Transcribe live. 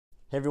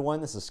Hey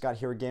everyone, this is Scott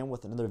here again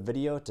with another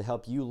video to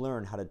help you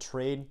learn how to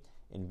trade,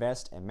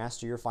 invest, and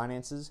master your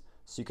finances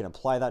so you can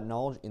apply that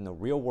knowledge in the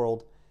real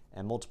world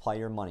and multiply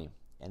your money.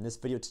 And this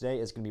video today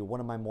is going to be one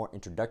of my more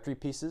introductory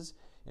pieces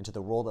into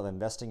the world of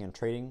investing and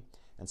trading.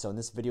 And so in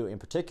this video in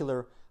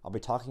particular, I'll be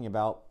talking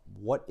about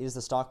what is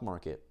the stock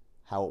market,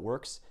 how it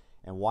works,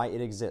 and why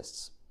it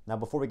exists. Now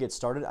before we get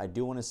started, I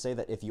do want to say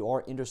that if you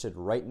are interested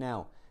right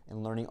now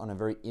and learning on a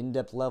very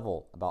in-depth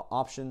level about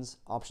options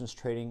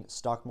trading,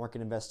 stock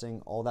market investing,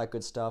 all that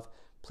good stuff,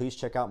 please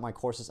check out my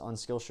courses on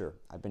SKILLSHARE.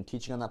 I've been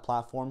teaching on that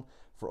platform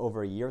for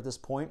over a year at this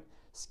point.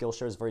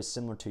 SKILLSHARE is very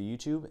similar to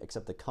YouTube,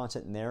 except the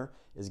content in there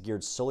is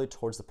geared solely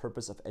towards the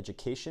purpose of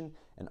education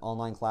and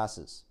online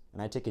classes.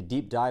 And I take a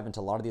deep dive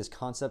into a lot of these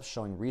concepts,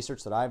 showing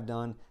research that I've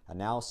done,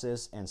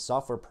 analysis, and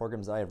software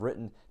programs that I have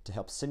written to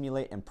help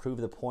simulate and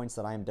prove the points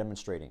that I am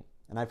demonstrating.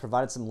 And I've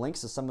provided some links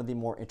to some of the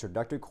more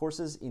introductory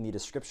courses in the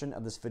description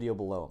of this video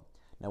below.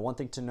 Now, one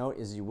thing to note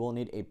is you will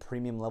need a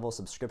premium level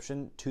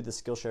subscription to the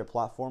SKILLSHARE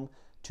platform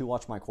to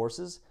watch my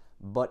courses.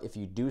 But if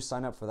you do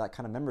sign up for that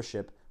kind of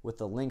membership with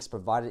the links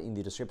provided in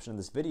the description of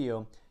this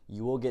video,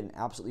 you will get an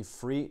absolutely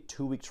free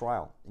 2-week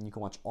trial. And you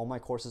can watch all my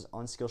courses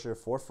on SKILLSHARE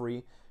for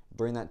free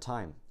during that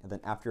time. And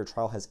then after your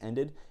trial has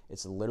ended,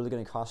 it's literally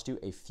going to cost you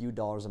a few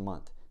dollars a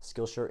month.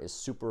 SKILLSHARE is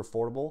super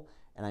affordable,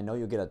 and I know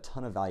you'll get a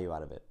ton of value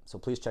out of it. So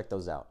please check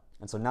those out.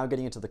 And so now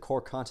getting into the core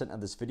content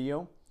of this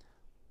video,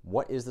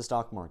 what is the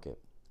stock market?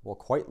 Well,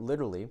 quite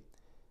literally,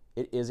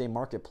 it is a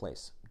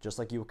marketplace, just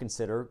like you would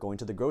consider going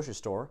to the grocery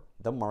store,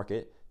 the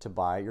market, to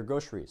buy your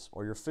groceries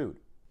or your food.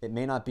 It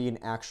may not be an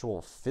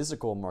actual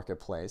physical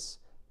marketplace,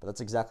 but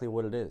that's exactly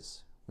what it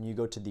is. When you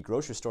go to the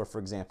grocery store, for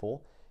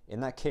example,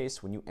 in that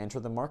case, when you enter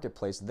the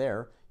marketplace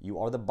there, you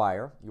are the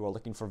buyer, you are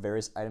looking for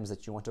various items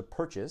that you want to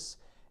purchase,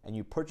 and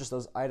you purchase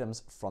those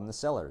items from the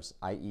sellers,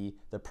 i.e.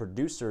 the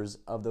producers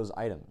of those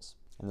items.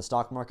 And the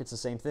stock market's the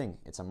same thing.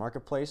 It's a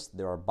marketplace.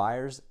 There are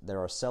buyers, there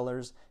are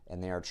sellers,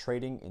 and they are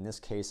trading, in this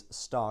case,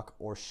 stock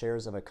or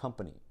shares of a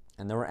company.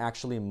 And there are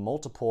actually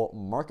multiple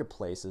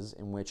marketplaces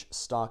in which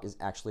stock is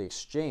actually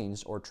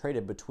exchanged or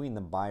traded between the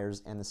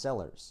buyers and the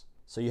sellers.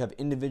 So you have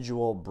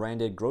individual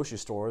branded grocery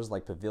stores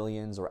like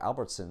Pavilions or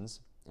Albertsons,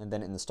 and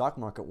then in the stock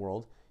market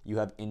world, you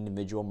have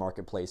individual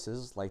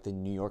marketplaces like the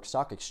New York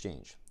Stock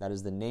Exchange. That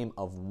is the name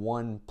of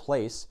one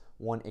place,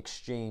 one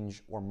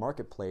exchange or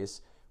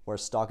marketplace where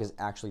stock is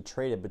actually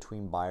traded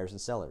between buyers and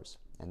sellers,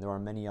 and there are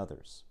many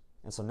others.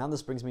 And so now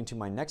this brings me to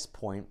my next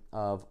point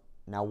of,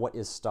 now what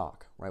is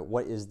stock, right?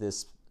 What is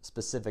this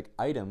specific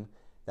item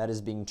that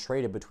is being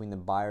traded between the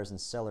buyers and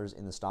sellers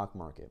in the stock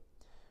market?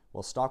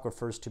 Well, stock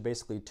refers to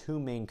basically two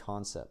main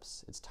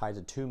concepts. It's tied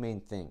to two main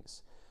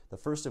things. The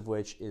first of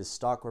which is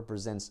stock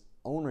represents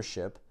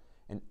ownership,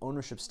 an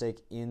ownership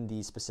stake in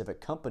the specific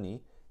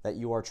company that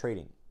you are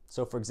trading.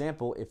 So for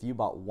example, if you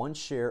bought one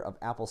share of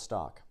Apple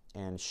stock,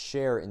 and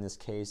share in this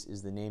case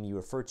is the name you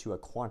refer to a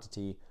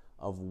quantity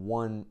of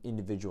one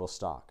individual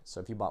stock. So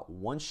if you bought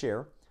one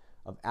share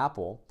of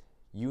Apple,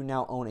 you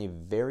now own a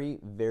very,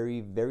 very,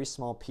 very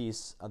small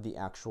piece of the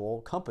actual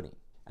company.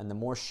 And the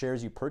more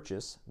shares you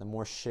purchase, the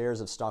more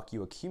shares of stock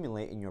you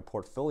accumulate in your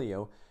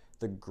portfolio,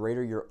 the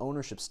greater your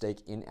ownership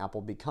stake in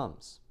Apple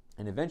becomes.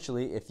 And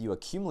eventually, if you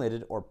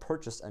accumulated or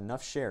purchased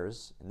enough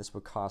shares, and this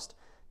would cost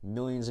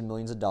millions and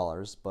millions of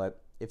dollars,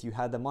 but if you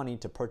had the money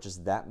to purchase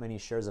that many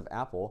shares of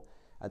Apple,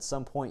 at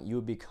some point you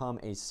would become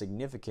a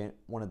significant,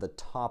 one of the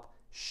top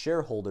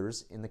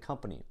shareholders in the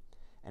company.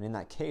 And in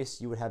that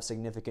case, you would have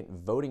significant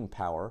voting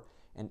power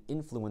and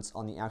influence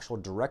on the actual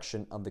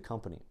direction of the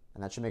company.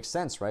 And that should make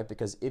sense, right?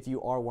 Because if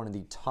you are one of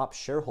the top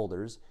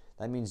shareholders,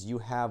 that means you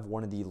have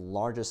one of the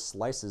largest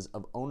slices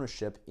of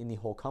ownership in the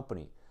whole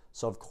company.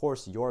 So of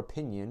course, your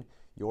opinion,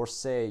 your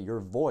say, your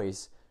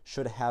voice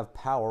should have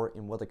power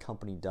in what the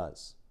company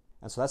does.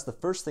 And so that's the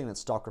first thing that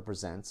stock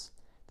represents.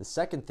 The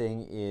second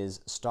thing is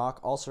stock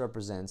also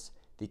represents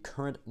the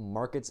current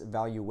market's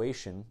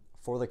valuation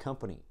for the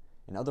company.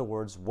 In other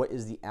words, what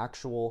is the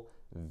actual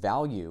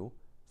value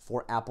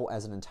for Apple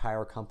as an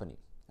entire company?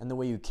 And the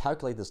way you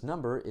calculate this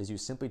number is you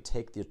simply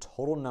take the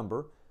total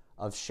number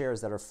of shares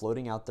that are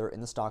floating out there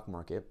in the stock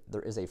market.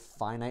 There is a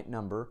finite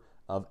number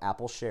of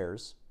Apple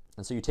shares.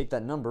 And so you take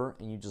that number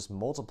and you just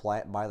multiply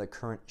it by the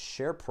current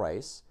share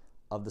price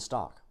of the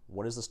stock.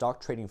 What is the stock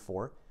trading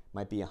for?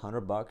 Might be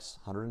 $100,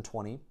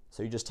 120.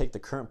 So you just take the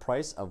current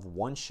price of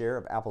one share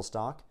of Apple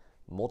stock,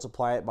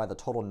 multiply it by the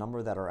total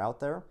number that are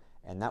out there,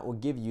 and that will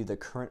give you the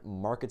current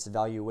market's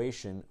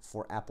valuation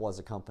for Apple as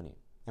a company.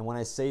 And when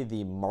I say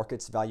the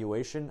market's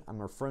valuation,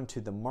 I'm referring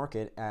to the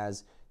market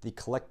as the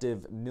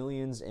collective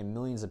millions and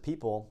millions of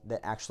people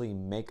that actually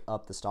make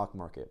up the stock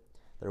market.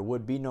 There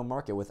would be no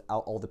market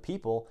without all the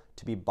people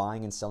to be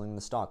buying and selling the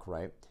stock,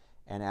 right?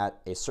 And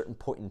at a certain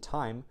point in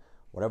time,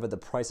 whatever the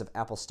price of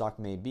Apple stock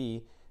may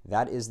be,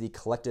 that is the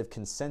collective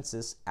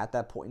consensus at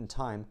that point in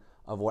time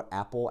of what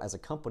Apple as a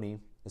company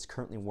is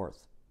currently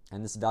worth.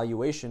 And this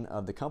valuation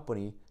of the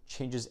company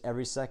changes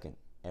every second,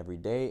 every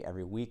day,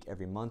 every week,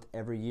 every month,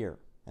 every year.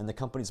 And the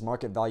company's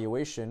market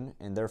valuation,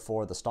 and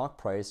therefore the stock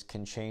price,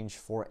 can change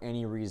for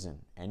any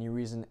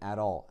reason at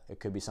all. It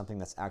could be something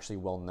that's actually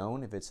well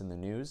known if it's in the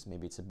news.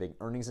 Maybe it's a big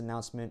earnings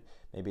announcement.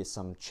 Maybe it's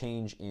some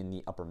change in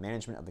the upper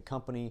management of the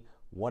company,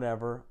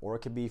 whatever. Or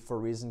it could be for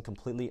a reason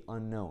completely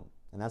unknown.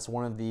 And that's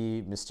one of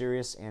the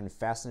mysterious and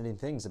fascinating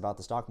things about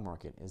the stock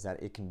market, is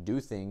that it can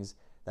do things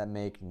that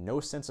make no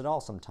sense at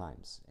all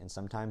sometimes. And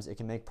sometimes it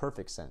can make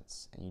perfect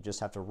sense. And you just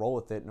have to roll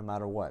with it no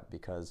matter what,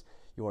 because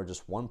you are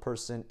just one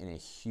person in a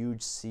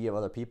huge sea of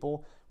other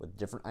people with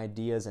different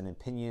ideas and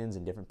opinions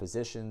and different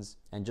positions.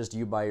 And just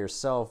you by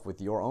yourself with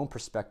your own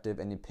perspective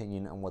and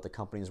opinion on what the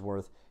company is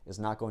worth is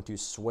not going to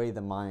sway the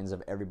minds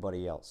of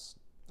everybody else.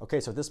 Okay,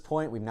 so at this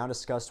point, we've now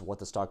discussed what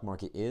the stock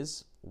market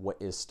is,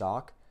 what is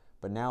stock,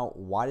 but now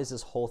why does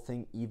this whole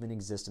thing even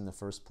exist in the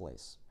first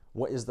place?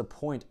 What is the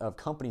point of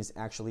companies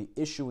actually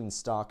issuing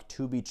stock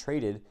to be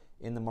traded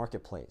in the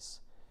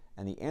marketplace?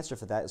 And the answer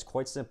for that is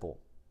quite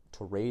simple: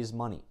 to raise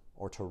money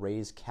or to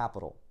raise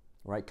capital,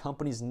 right?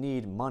 Companies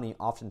need money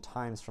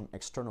oftentimes from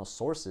external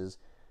sources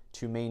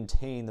to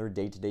maintain their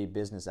day-to-day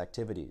business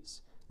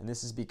activities. And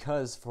this is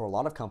because for a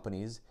lot of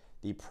companies,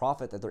 the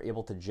profit that they're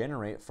able to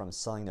generate from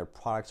selling their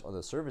products or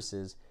their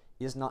services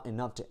is not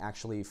enough to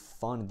actually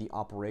fund the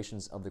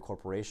operations of the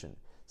corporation.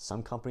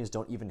 Some companies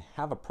don't even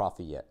have a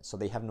profit yet, so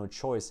they have no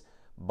choice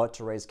but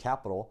to raise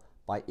capital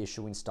by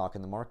issuing stock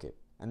in the market.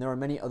 And there are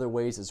many other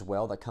ways as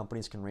well that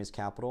companies can raise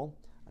capital.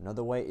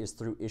 Another way is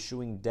through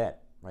issuing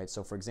debt, right?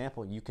 So for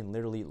example, you can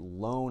literally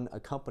loan a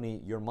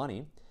company your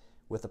money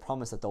with the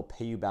promise that they'll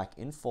pay you back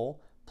in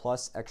full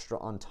plus extra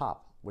on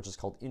top, which is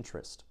called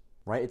interest,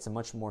 right? It's a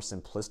much more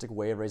simplistic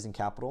way of raising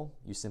capital.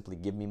 You simply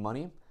give me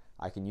money,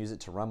 I can use it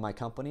to run my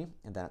company,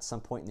 and then at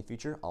some point in the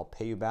future, I'll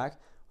pay you back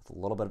with a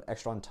little bit of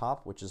extra on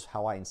top, which is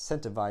how I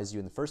incentivize you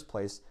in the first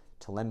place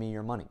to lend me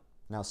your money.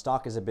 Now,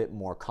 stock is a bit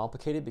more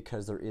complicated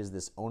because there is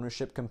this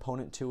ownership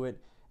component to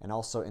it. And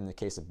also in the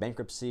case of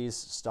bankruptcies,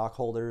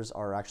 stockholders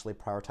are actually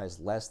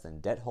prioritized less than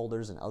debt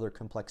holders and other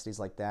complexities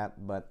like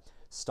that. But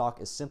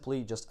stock is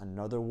simply just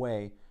another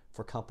way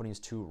for companies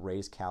to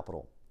raise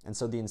capital. And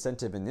so the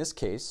incentive in this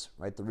case,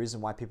 right, the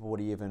reason why people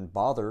would even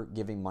bother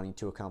giving money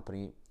to a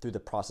company through the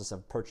process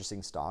of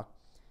purchasing stock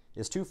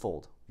is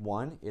twofold.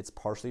 One, it's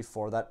partially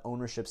for that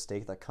ownership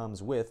stake that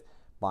comes with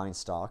buying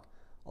stock,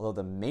 although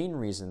the main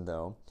reason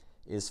though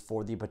is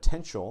for the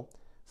potential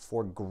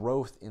for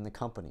growth in the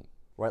company,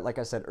 right? Like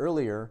I said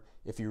earlier,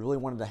 if you really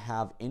wanted to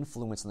have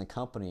influence in the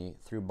company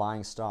through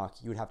buying stock,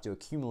 you would have to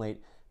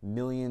accumulate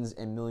millions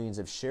and millions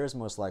of shares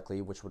most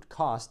likely, which would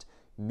cost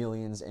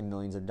millions and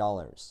millions of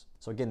dollars.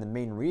 So again, the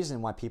main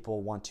reason why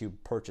people want to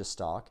purchase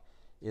stock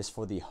is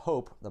for the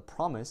hope, the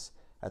promise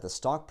that the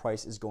stock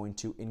price is going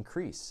to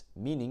increase,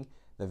 meaning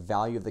the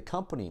value of the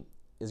company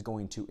is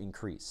going to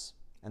increase.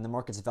 And the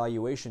market's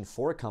valuation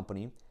for a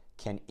company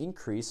can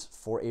increase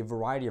for a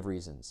variety of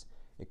reasons.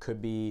 It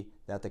could be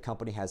that the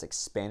company has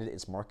expanded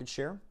its market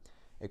share.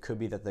 It could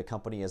be that the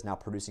company is now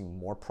producing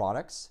more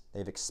products.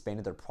 They've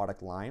expanded their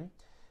product line.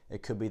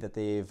 It could be that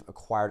they've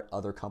acquired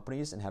other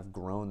companies and have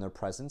grown their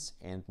presence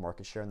and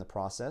market share in the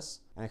process.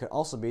 And it could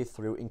also be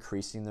through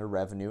increasing their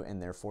revenue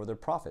and therefore their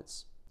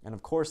profits. And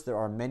of course, there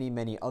are many,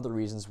 many other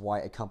reasons why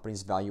a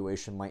company's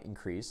valuation might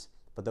increase,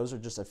 but those are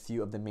just a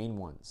few of the main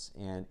ones.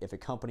 And if a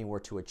company were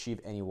to achieve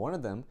any one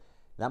of them,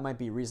 that might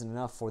be reason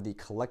enough for the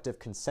collective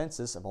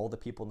consensus of all the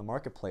people in the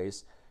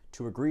marketplace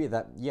to agree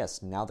that,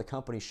 yes, now the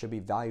company should be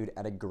valued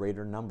at a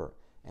greater number.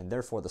 And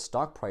therefore, the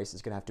stock price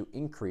is going to have to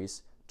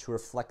increase to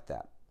reflect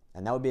that.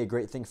 And that would be a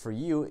great thing for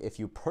you if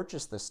you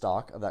purchased the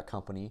stock of that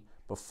company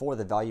before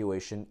the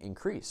valuation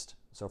increased.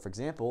 So for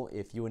example,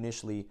 if you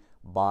initially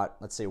bought,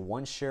 let's say,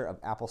 one share of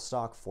Apple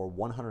stock for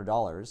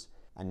 $100,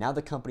 and now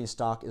the company's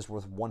stock is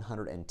worth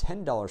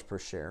 $110 per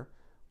share,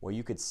 well,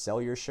 you could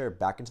sell your share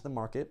back into the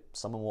market.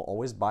 Someone will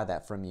always buy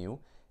that from you,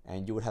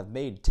 and you would have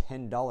made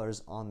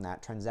 $10 on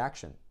that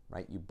transaction,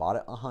 right? You bought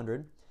it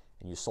 100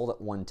 and you sold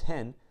it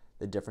 110.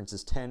 The difference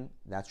is 10.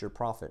 That's your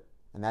profit.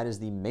 And that is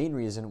the main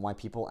reason why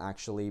people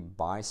actually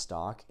buy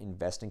stock,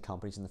 invest in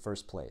companies in the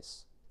first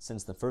place.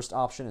 Since the first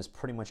option is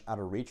pretty much out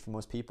of reach for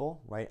most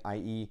people, right?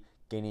 i.e.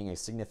 gaining a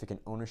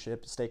significant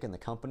ownership stake in the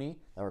company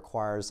that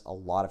requires a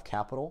lot of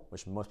capital,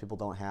 which most people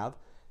don't have.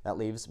 That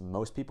leaves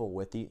most people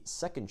with the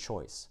second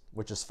choice,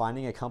 which is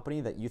finding a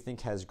company that you think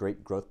has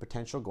great growth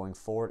potential going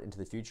forward into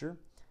the future,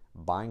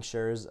 buying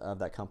shares of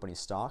that company's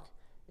stock,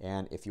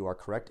 and if you are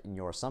correct in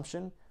your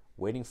assumption,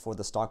 waiting for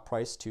the stock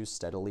price to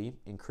steadily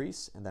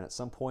increase, and then at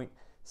some point,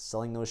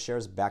 selling those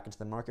shares back into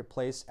the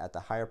marketplace at the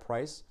higher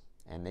price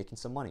and making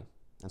some money.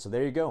 And so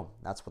there you go.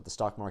 That's what the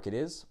stock market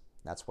is.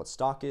 That's what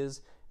stock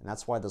is. And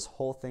that's why this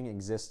whole thing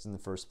exists in the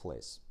first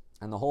place.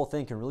 And the whole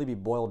thing can really be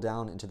boiled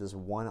down into this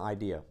one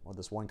idea or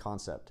this one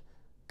concept.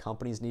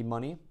 Companies need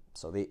money,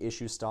 so they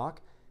issue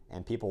stock,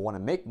 and people want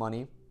to make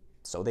money,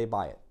 so they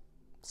buy it.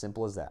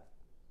 Simple as that.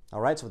 All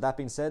right, so with that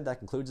being said, that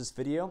concludes this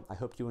video. I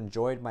hope you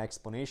enjoyed my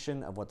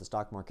explanation of what the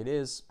stock market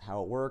is,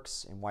 how it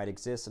works, and why it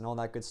exists, and all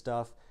that good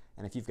stuff.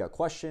 And if you've got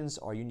questions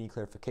or you need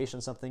clarification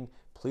on something,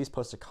 please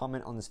post a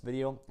comment on this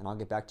video, and I'll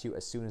get back to you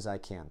as soon as I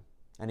can.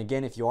 And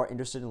again, if you are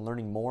interested in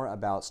learning more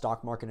about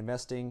stock market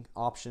investing,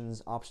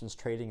 options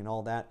trading, and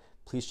all that,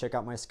 please check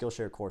out my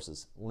SKILLSHARE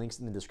courses. Links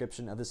in the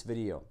description of this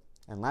video.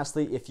 And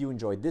lastly, if you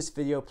enjoyed this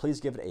video,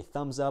 please give it a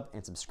thumbs up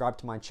and subscribe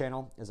to my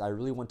channel, as I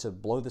really want to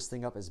blow this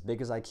thing up as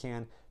big as I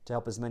can to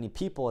help as many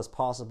people as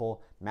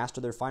possible master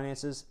their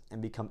finances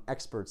and become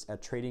experts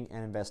at trading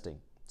and investing.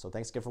 So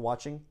thanks again for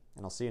watching,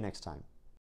 and I'll see you next time.